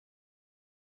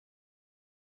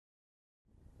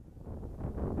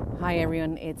Hi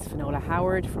everyone, it's Finola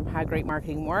Howard from How Great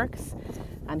Marketing Works,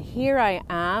 and here I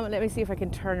am. Let me see if I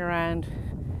can turn around.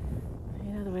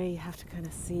 You know the way you have to kind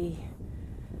of see.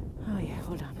 Oh yeah,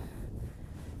 hold on.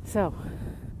 So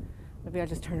maybe I'll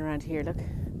just turn around here. Look,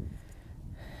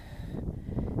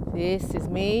 this is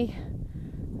me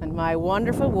and my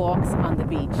wonderful walks on the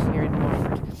beach here in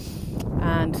Waterford.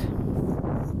 And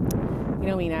you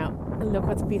know me now. Look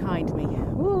what's behind me.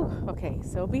 Woo, okay,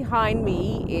 so behind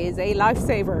me is a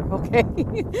Lifesaver, okay?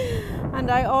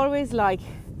 And I always like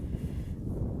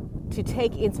to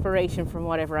take inspiration from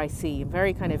whatever I see. I'm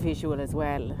very kind of visual as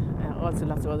well. Also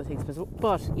lots of other things,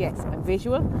 but yes, I'm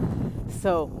visual.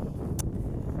 So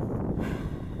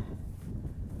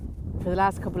for the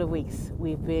last couple of weeks,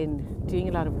 we've been doing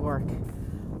a lot of work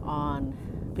on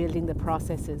building the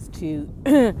processes to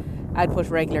output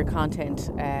regular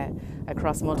content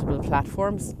across multiple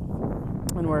platforms,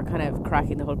 and we're kind of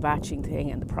cracking the whole batching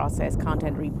thing and the process,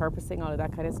 content repurposing, all of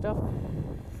that kind of stuff.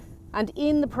 And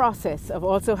in the process of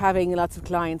also having lots of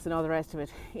clients and all the rest of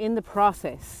it, in the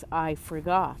process I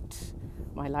forgot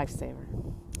my Lifesaver.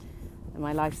 And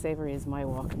my Lifesaver is my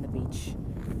walk on the beach,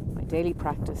 my daily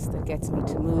practice that gets me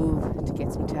to move, that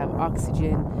gets me to have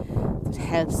oxygen, that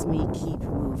helps me keep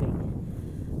moving.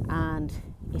 And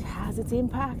it has its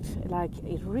impact, like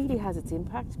it really has its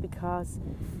impact, because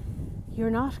you're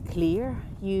not clear.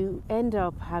 You end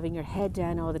up having your head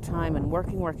down all the time and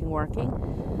working,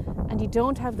 and you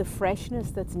don't have the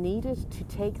freshness that's needed to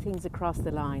take things across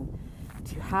the line,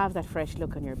 to have that fresh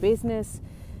look on your business,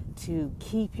 to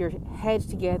keep your head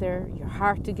together, your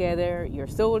heart together, your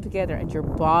soul together, and your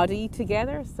body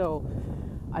together. So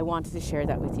I wanted to share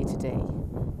that with you today.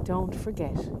 Don't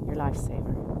forget your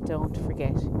Lifesaver. Don't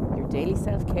forget your daily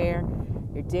self-care,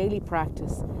 your daily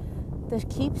practice that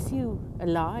keeps you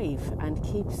alive and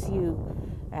keeps you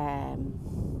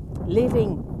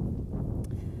living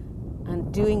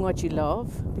and doing what you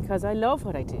love, because I love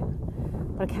what I do,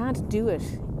 but I can't do it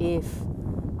if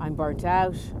I'm burnt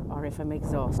out or if I'm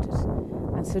exhausted.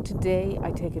 And so today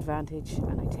I take advantage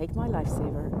and I take my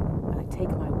Lifesaver and I take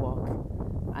my walk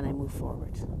and I move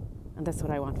forward. And that's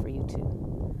what I want for you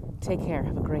too. Take care.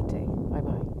 Have a great day.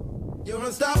 Bye-bye. You're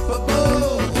unstoppable.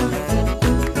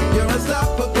 You're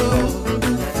unstoppable.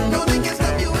 No, they can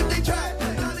stop you if they try.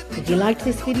 If you liked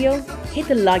this video, hit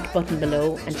the like button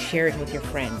below and share it with your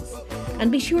friends.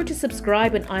 And be sure to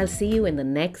subscribe, and I'll see you in the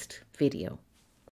next video.